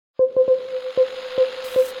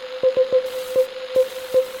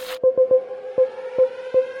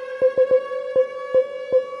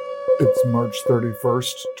It's March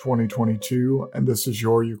 31st, 2022, and this is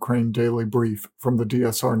your Ukraine Daily Brief from the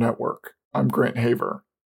DSR Network. I'm Grant Haver.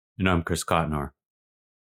 And I'm Chris Cotnor.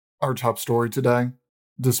 Our top story today.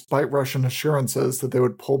 Despite Russian assurances that they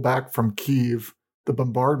would pull back from Kyiv, the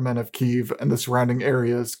bombardment of Kyiv and the surrounding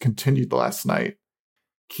areas continued last night.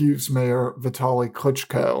 Kyiv's mayor Vitaly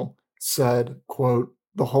Klitschko said, quote,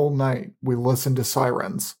 "The whole night we listened to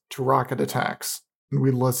sirens, to rocket attacks, and we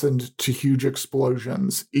listened to huge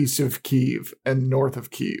explosions east of Kyiv and north of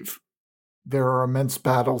Kyiv. There are immense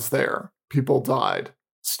battles there. People died,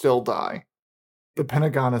 still die." The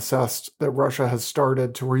Pentagon assessed that Russia has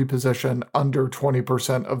started to reposition under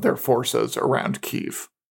 20% of their forces around Kyiv.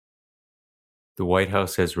 The White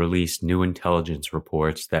House has released new intelligence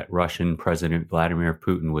reports that Russian President Vladimir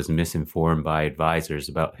Putin was misinformed by advisors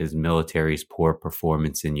about his military's poor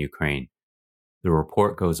performance in Ukraine. The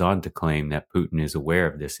report goes on to claim that Putin is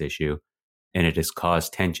aware of this issue, and it has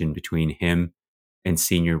caused tension between him and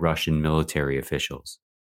senior Russian military officials.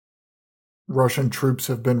 Russian troops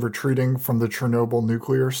have been retreating from the Chernobyl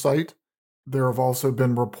nuclear site. There have also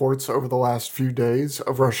been reports over the last few days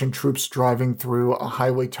of Russian troops driving through a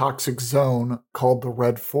highly toxic zone called the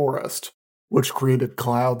Red Forest, which created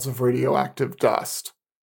clouds of radioactive dust.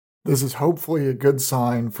 This is hopefully a good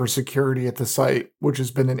sign for security at the site, which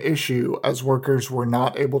has been an issue as workers were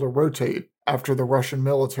not able to rotate after the Russian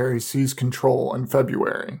military seized control in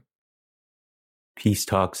February. Peace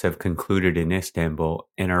talks have concluded in Istanbul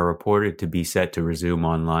and are reported to be set to resume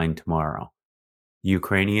online tomorrow.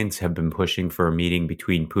 Ukrainians have been pushing for a meeting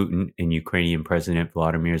between Putin and Ukrainian President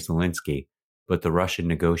Volodymyr Zelensky, but the Russian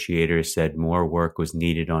negotiators said more work was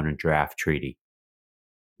needed on a draft treaty.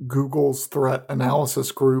 Google's threat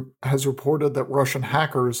analysis group has reported that Russian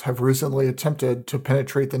hackers have recently attempted to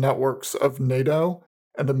penetrate the networks of NATO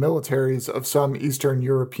and the militaries of some Eastern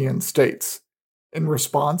European states. In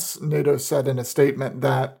response, NATO said in a statement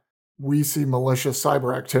that, "We see malicious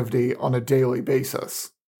cyber activity on a daily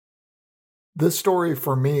basis." This story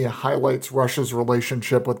for me highlights Russia's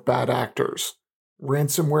relationship with bad actors.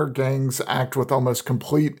 Ransomware gangs act with almost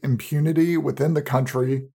complete impunity within the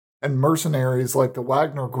country, and mercenaries like the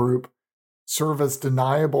Wagner Group serve as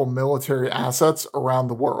deniable military assets around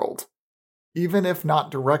the world. Even if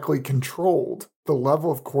not directly controlled, the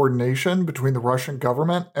level of coordination between the Russian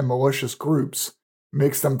government and malicious groups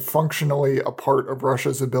makes them functionally a part of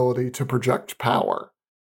Russia's ability to project power.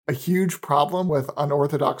 A huge problem with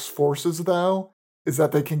unorthodox forces, though, is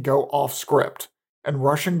that they can go off script, and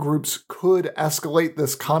Russian groups could escalate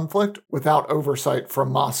this conflict without oversight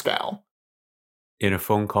from Moscow. In a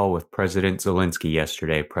phone call with President Zelensky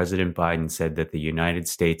yesterday, President Biden said that the United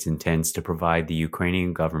States intends to provide the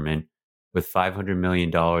Ukrainian government with $500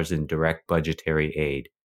 million in direct budgetary aid.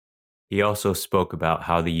 He also spoke about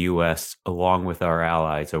how the U.S., along with our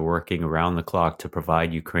allies, are working around the clock to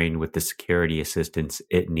provide Ukraine with the security assistance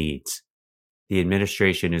it needs. The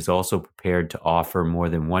administration is also prepared to offer more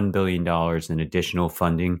than $1 billion in additional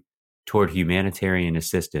funding toward humanitarian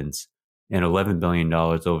assistance and $11 billion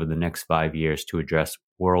over the next 5 years to address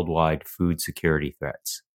worldwide food security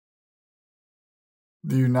threats.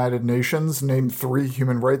 The United Nations named 3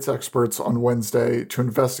 human rights experts on Wednesday to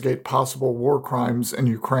investigate possible war crimes in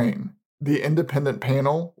Ukraine. The independent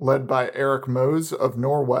panel, led by Erik Mose of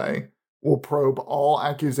Norway, will probe all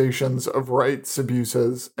accusations of rights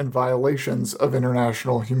abuses and violations of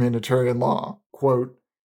international humanitarian law, quote,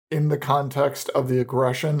 "in the context of the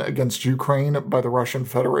aggression against Ukraine by the Russian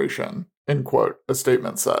Federation," end quote, a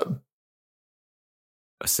statement said.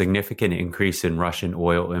 A significant increase in Russian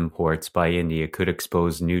oil imports by India could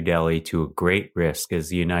expose New Delhi to a great risk as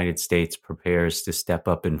the United States prepares to step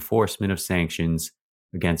up enforcement of sanctions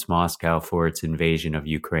against Moscow for its invasion of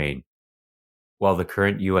Ukraine. While the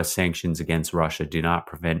current U.S. sanctions against Russia do not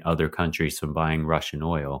prevent other countries from buying Russian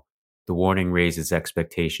oil, the warning raises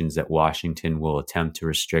expectations that Washington will attempt to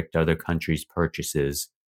restrict other countries' purchases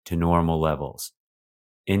to normal levels.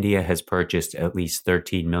 India has purchased at least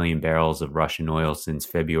 13 million barrels of Russian oil since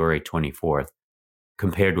February 24th,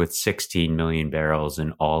 compared with 16 million barrels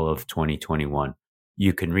in all of 2021.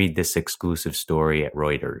 You can read this exclusive story at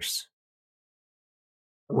Reuters.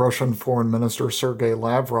 Russian Foreign Minister Sergei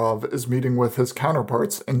Lavrov is meeting with his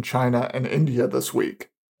counterparts in China and India this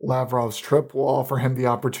week. Lavrov's trip will offer him the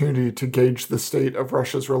opportunity to gauge the state of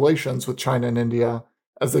Russia's relations with China and India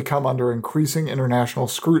as they come under increasing international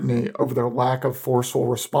scrutiny over their lack of forceful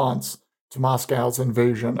response to Moscow's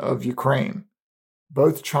invasion of Ukraine.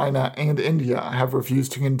 Both China and India have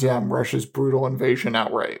refused to condemn Russia's brutal invasion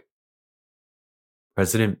outright.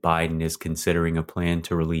 President Biden is considering a plan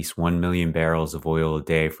to release 1 million barrels of oil a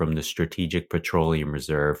day from the Strategic Petroleum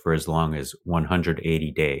Reserve for as long as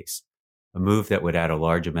 180 days. a move that would add a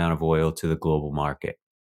large amount of oil to the global market.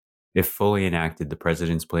 If fully enacted, the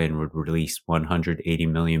president's plan would release 180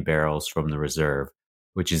 million barrels from the reserve,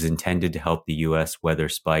 which is intended to help the U.S. weather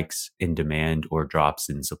spikes in demand or drops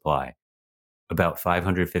in supply. About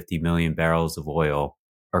 550 million barrels of oil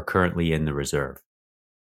are currently in the reserve.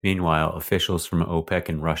 Meanwhile, officials from OPEC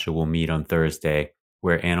and Russia will meet on Thursday,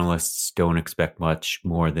 where analysts don't expect much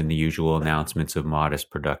more than the usual announcements of modest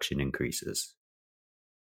production increases.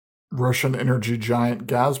 Russian energy giant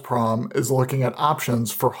Gazprom is looking at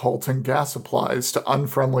options for halting gas supplies to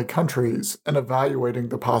unfriendly countries and evaluating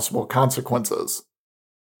the possible consequences.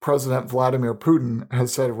 President Vladimir Putin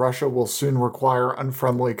has said Russia will soon require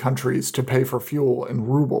unfriendly countries to pay for fuel in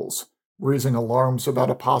rubles, raising alarms about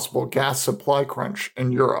a possible gas supply crunch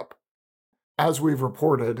in Europe. As we've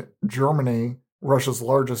reported, Germany, Russia's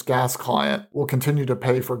largest gas client, will continue to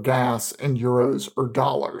pay for gas in euros or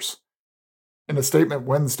dollars. In a statement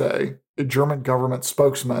Wednesday, a German government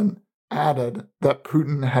spokesman added that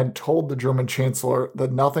Putin had told the German chancellor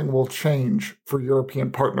that nothing will change for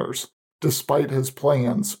European partners, despite his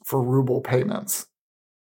plans for ruble payments.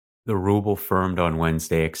 The ruble firmed on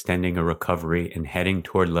Wednesday, extending a recovery and heading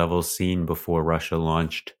toward levels seen before Russia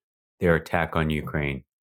launched their attack on Ukraine.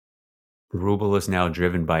 The ruble is now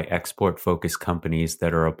driven by export-focused companies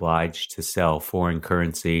that are obliged to sell foreign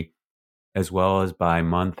currency, as well as by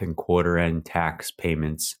month and quarter-end tax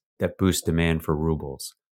payments that boost demand for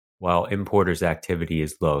rubles, while importers' activity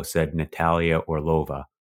is low, said Natalia Orlova,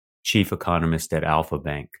 chief economist at Alfa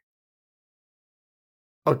Bank.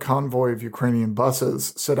 A convoy of Ukrainian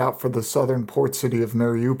buses set out for the southern port city of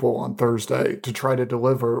Mariupol on Thursday to try to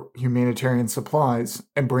deliver humanitarian supplies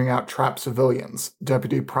and bring out trapped civilians,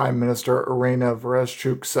 Deputy Prime Minister Irina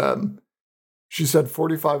Vereshchuk said. She said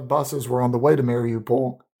 45 buses were on the way to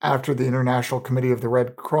Mariupol after the International Committee of the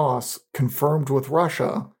Red Cross confirmed with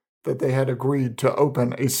Russia that they had agreed to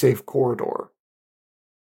open a safe corridor.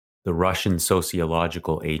 The Russian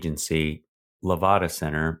sociological agency Levada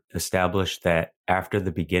Center established that after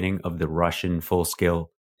the beginning of the Russian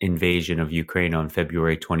full-scale invasion of Ukraine on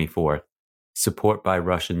February 24th, support by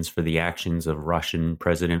Russians for the actions of Russian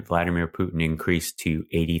President Vladimir Putin increased to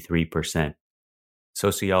 83%.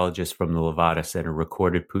 Sociologists from the Levada Center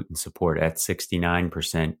recorded Putin's support at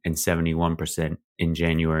 69% and 71% in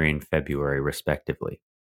January and February, respectively.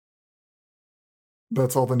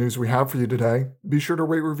 That's all the news we have for you today. Be sure to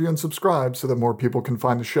rate, review, and subscribe so that more people can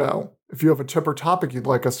find the show. If you have a tip or topic you'd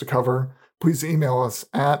like us to cover, please email us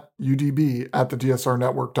at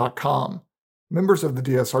udb@thedsrnetwork.com. Members of the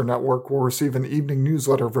DSR Network will receive an evening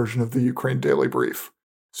newsletter version of the Ukraine Daily Brief.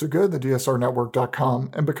 So go to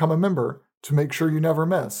thedsrnetwork.com and become a member to make sure you never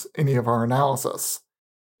miss any of our analysis.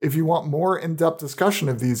 If you want more in-depth discussion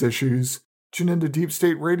of these issues, tune into Deep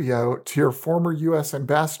State Radio to hear former U.S.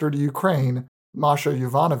 Ambassador to Ukraine, Masha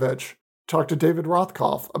Yovanovitch, talk to David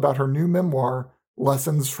Rothkopf about her new memoir,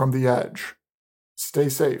 Lessons from the Edge. Stay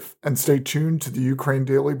safe and stay tuned to the Ukraine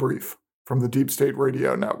Daily Brief from the Deep State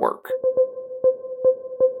Radio Network.